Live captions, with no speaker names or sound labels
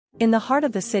In the heart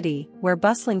of the city, where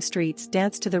bustling streets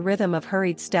danced to the rhythm of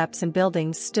hurried steps and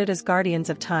buildings stood as guardians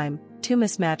of time, two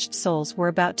mismatched souls were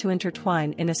about to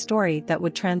intertwine in a story that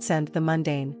would transcend the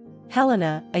mundane.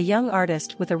 Helena, a young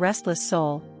artist with a restless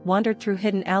soul, wandered through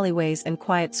hidden alleyways and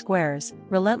quiet squares,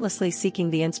 relentlessly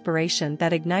seeking the inspiration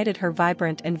that ignited her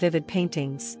vibrant and vivid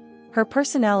paintings. Her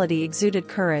personality exuded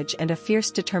courage and a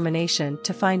fierce determination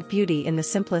to find beauty in the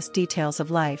simplest details of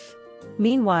life.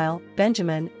 Meanwhile,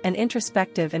 Benjamin, an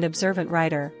introspective and observant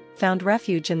writer, found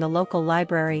refuge in the local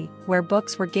library, where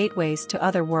books were gateways to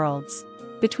other worlds.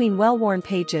 Between well-worn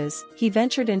pages, he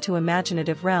ventured into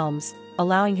imaginative realms,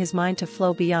 allowing his mind to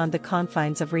flow beyond the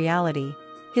confines of reality.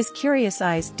 His curious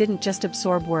eyes didn't just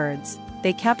absorb words,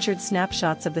 they captured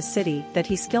snapshots of the city that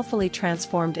he skillfully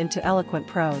transformed into eloquent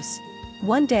prose.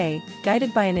 One day,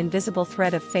 guided by an invisible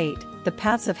thread of fate, the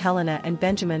paths of Helena and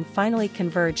Benjamin finally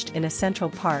converged in a central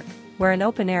park, where an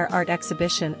open-air art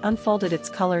exhibition unfolded its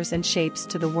colors and shapes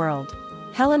to the world.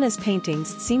 Helena's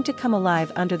paintings seemed to come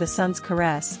alive under the sun's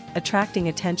caress, attracting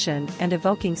attention and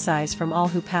evoking sighs from all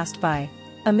who passed by.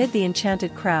 Amid the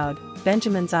enchanted crowd,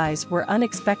 Benjamin's eyes were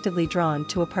unexpectedly drawn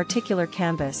to a particular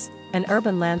canvas, an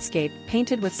urban landscape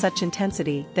painted with such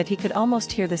intensity that he could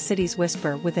almost hear the city's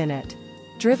whisper within it.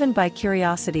 Driven by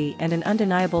curiosity and an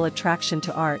undeniable attraction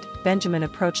to art, Benjamin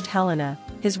approached Helena,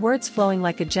 his words flowing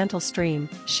like a gentle stream,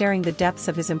 sharing the depths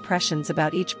of his impressions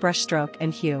about each brushstroke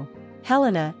and hue.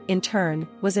 Helena, in turn,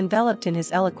 was enveloped in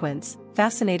his eloquence,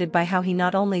 fascinated by how he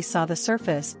not only saw the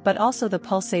surface but also the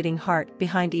pulsating heart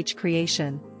behind each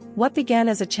creation. What began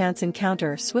as a chance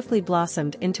encounter swiftly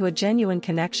blossomed into a genuine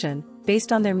connection,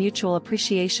 based on their mutual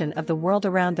appreciation of the world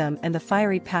around them and the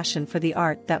fiery passion for the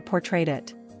art that portrayed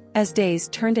it. As days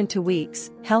turned into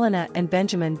weeks, Helena and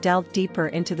Benjamin delved deeper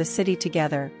into the city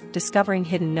together, discovering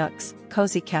hidden nooks,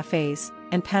 cozy cafes,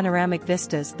 and panoramic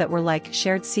vistas that were like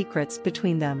shared secrets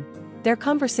between them. Their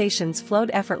conversations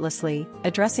flowed effortlessly,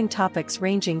 addressing topics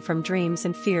ranging from dreams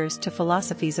and fears to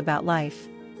philosophies about life.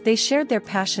 They shared their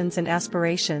passions and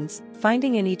aspirations,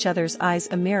 finding in each other's eyes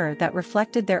a mirror that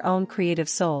reflected their own creative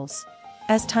souls.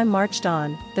 As time marched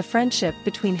on, the friendship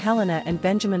between Helena and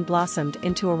Benjamin blossomed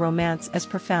into a romance as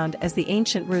profound as the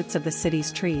ancient roots of the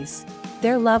city's trees.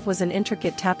 Their love was an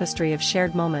intricate tapestry of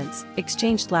shared moments,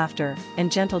 exchanged laughter,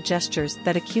 and gentle gestures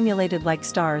that accumulated like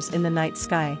stars in the night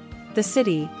sky. The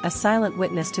city, a silent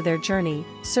witness to their journey,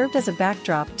 served as a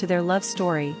backdrop to their love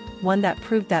story, one that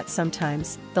proved that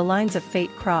sometimes, the lines of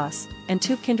fate cross, and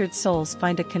two kindred souls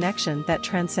find a connection that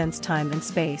transcends time and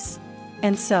space.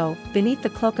 And so, beneath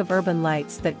the cloak of urban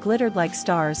lights that glittered like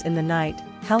stars in the night,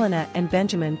 Helena and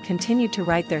Benjamin continued to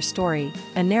write their story,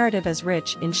 a narrative as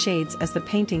rich in shades as the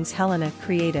paintings Helena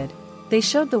created. They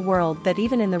showed the world that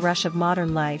even in the rush of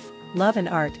modern life, love and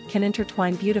art can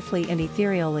intertwine beautifully and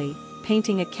ethereally,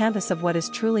 painting a canvas of what is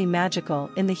truly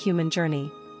magical in the human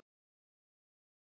journey.